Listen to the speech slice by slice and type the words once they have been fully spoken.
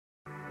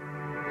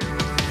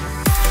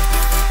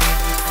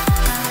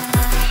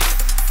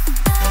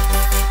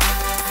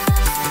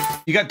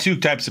you got two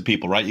types of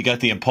people, right? You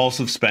got the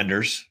impulsive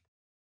spenders,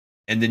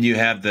 and then you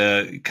have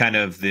the kind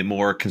of the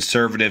more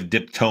conservative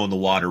dip toe in the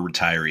water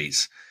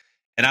retirees.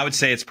 And I would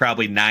say it's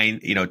probably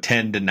 10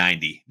 to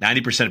 90.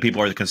 90% of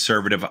people are the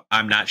conservative.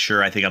 I'm not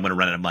sure. I think I'm going to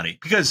run out of money,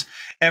 because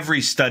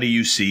every study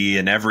you see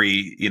and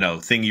every,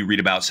 thing you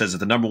read about says that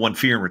the number one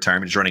fear in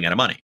retirement is running out of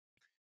money.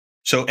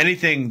 So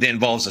anything that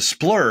involves a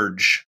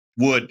splurge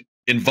would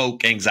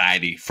invoke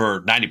anxiety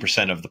for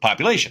 90% of the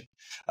population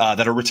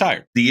that are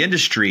retired. The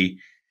industry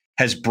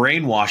has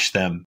brainwashed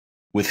them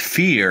with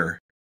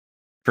fear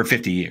for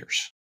 50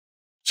 years.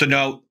 So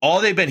now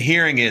all they've been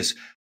hearing is,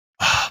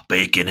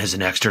 bacon is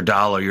an extra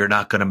 $1. You're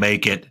not going to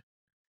make it.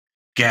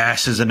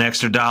 Gas is an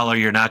extra $1.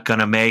 You're not going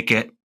to make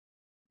it.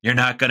 You're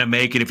not going to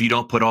make it if you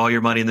don't put all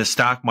your money in the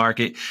stock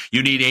market.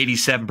 You need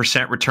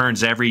 87%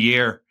 returns every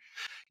year.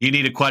 You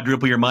need to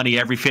quadruple your money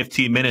every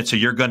 15 minutes, or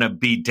you're going to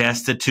be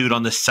destitute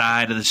on the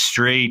side of the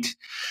street.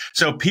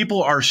 So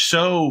people are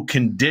so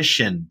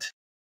conditioned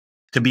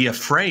to be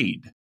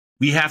afraid.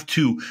 We have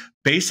to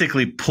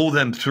basically pull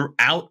them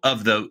out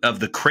of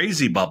the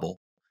crazy bubble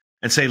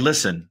and say,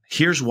 listen,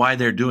 here's why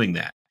they're doing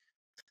that.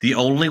 The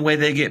only way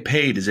they get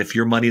paid is if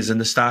your money is in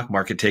the stock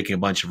market taking a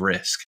bunch of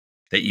risk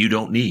that you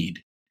don't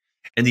need.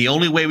 And the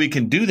only way we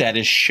can do that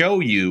is show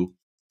you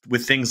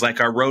with things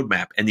like our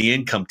roadmap and the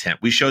income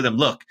temp. We show them,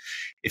 look,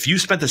 if you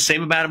spent the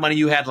same amount of money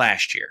you had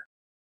last year,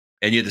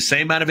 and you had the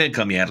same amount of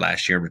income you had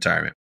last year in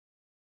retirement,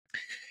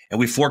 and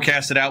we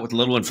forecast it out with a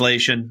little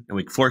inflation, and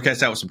we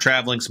forecast out with some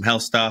traveling, some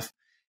health stuff,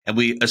 and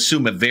we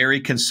assume a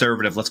very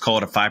conservative, let's call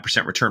it a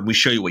 5% return. We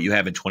show you what you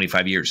have in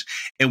 25 years.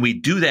 And we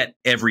do that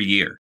every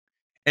year.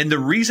 And the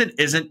reason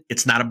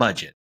it's not a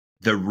budget.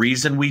 The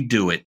reason we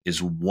do it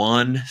is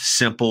one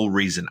simple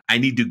reason. I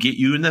need to get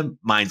you in the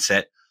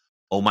mindset,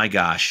 oh my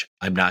gosh,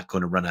 I'm not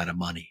going to run out of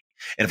money.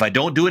 And if I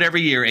don't do it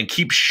every year and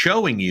keep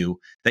showing you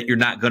that you're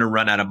not going to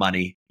run out of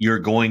money, you're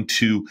going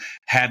to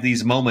have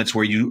these moments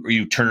where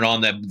you turn it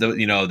on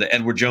the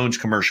Edward Jones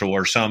commercial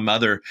or some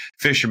other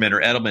fisherman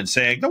or Edelman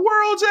saying, the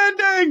world's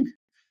ending.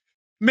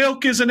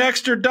 Milk is an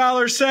extra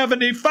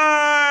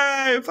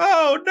 $1.75.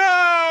 Oh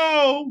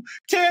no,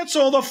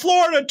 cancel the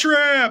Florida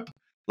trip.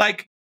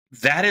 Like,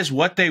 that is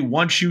what they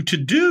want you to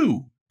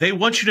do. They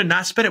want you to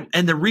not spend it.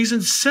 And the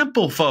reason's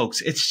simple, folks.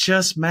 It's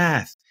just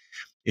math.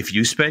 If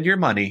you spend your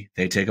money,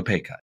 they take a pay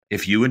cut.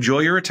 If you enjoy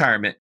your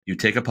retirement, you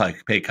take a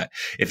pay cut.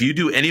 If you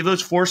do any of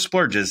those 4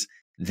 splurges,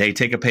 they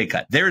take a pay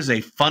cut. There is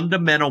a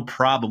fundamental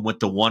problem with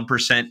the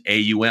 1%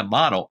 AUM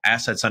model,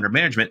 assets under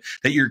management,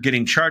 that you're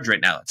getting charged right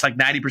now. It's like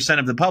 90%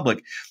 of the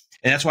public.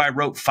 And that's why I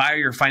wrote Fire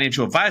Your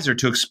Financial Advisor,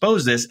 to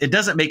expose this. It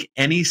doesn't make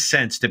any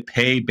sense to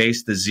pay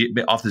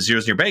off the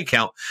zeros in your bank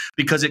account,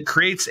 because it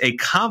creates a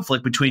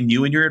conflict between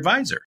you and your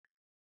advisor.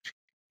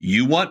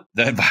 The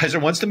advisor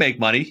wants to make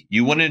money.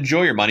 You want to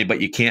enjoy your money,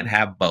 but you can't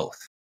have both.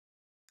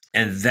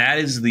 And that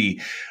is the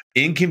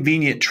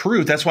inconvenient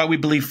truth. That's why we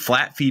believe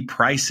flat fee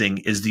pricing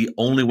is the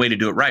only way to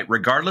do it right.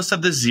 Regardless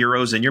of the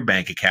zeros in your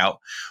bank account,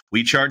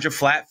 we charge a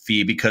flat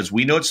fee because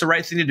we know it's the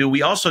right thing to do.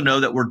 We also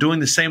know that we're doing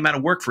the same amount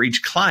of work for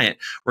each client,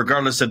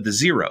 regardless of the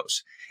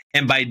zeros.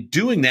 And by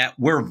doing that,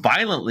 we're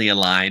violently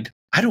aligned.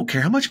 I don't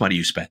care how much money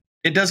you spend.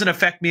 It doesn't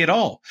affect me at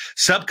all,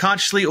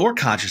 subconsciously or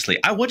consciously.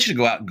 I want you to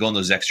go out and go on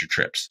those extra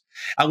trips.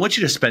 I want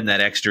you to spend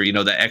that extra,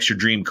 that extra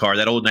dream car,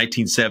 that old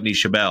 1970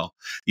 Chevelle,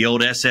 the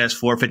old SS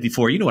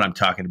 454. You know what I'm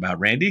talking about,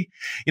 Randy.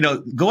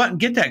 Go out and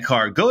get that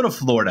car. Go to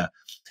Florida.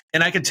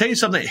 And I can tell you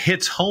something that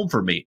hits home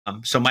for me.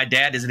 So my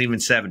dad isn't even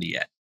 70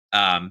 yet.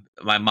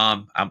 My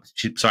mom,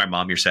 sorry,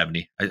 Mom, you're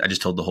 70. I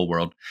just told the whole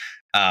world.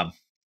 I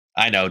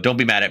know. Don't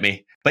be mad at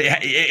me. But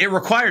it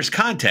requires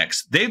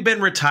context. They've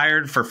been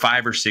retired for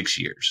 5 or 6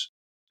 years.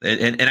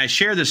 And I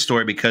share this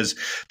story because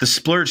the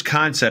splurge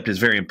concept is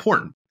very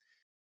important.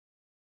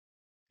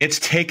 It's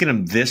taken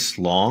them this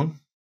long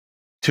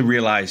to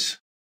realize,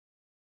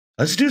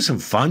 let's do some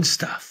fun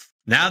stuff.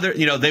 Now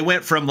they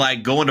went from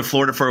like going to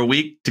Florida for a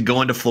week to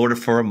going to Florida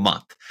for a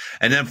month,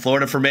 and then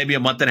Florida for maybe a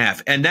month and a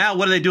half. And now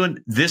what are they doing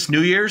this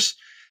New Year's?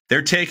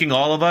 They're taking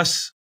all of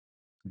us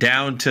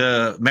down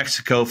to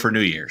Mexico for New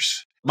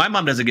Year's. My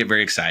mom doesn't get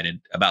very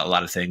excited about a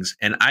lot of things,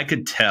 and I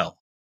could tell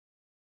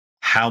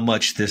how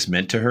much this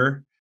meant to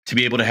her to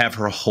be able to have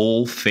her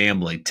whole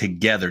family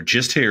together,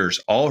 just hers,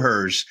 all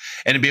hers,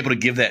 and to be able to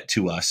give that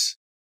to us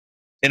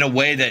in a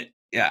way that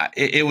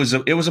it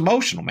was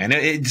emotional,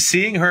 man.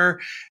 Seeing her,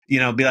 be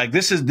like,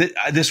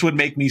 this would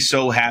make me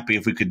so happy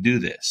if we could do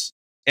this.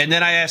 And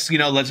then I asked,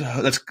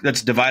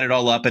 let's divide it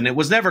all up. And it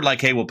was never like,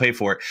 hey, we'll pay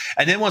for it.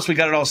 And then once we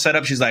got it all set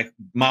up, she's like,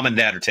 Mom and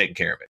Dad are taking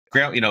care of it.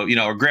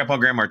 Or Grandpa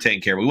and Grandma are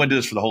taking care of it. We want to do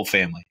this for the whole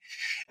family.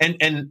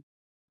 And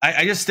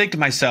I just think to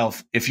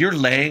myself, if you're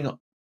laying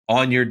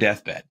on your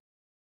deathbed,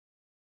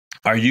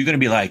 are you going to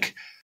be like,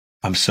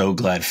 I'm so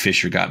glad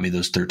Fisher got me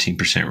those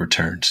 13%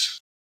 returns?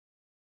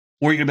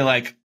 Or are you going to be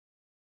like,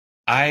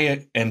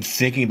 I am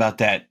thinking about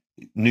that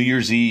New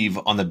Year's Eve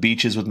on the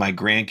beaches with my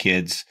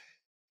grandkids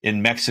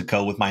in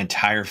Mexico with my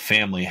entire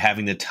family,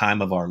 having the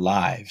time of our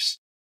lives.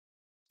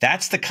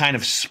 That's the kind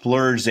of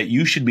splurge that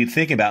you should be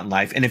thinking about in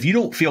life. And if you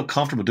don't feel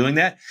comfortable doing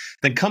that,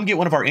 then come get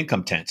one of our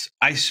income tents.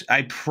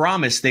 I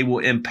promise they will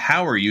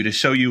empower you to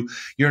show you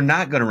you're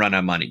not going to run out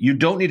of money. You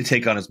don't need to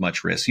take on as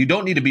much risk. You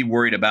don't need to be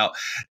worried about,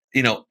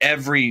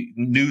 every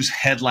news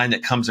headline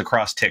that comes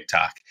across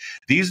TikTok.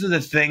 These are the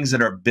things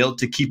that are built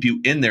to keep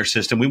you in their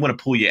system. We want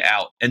to pull you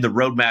out. And the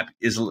roadmap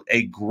is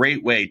a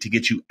great way to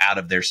get you out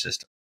of their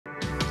system.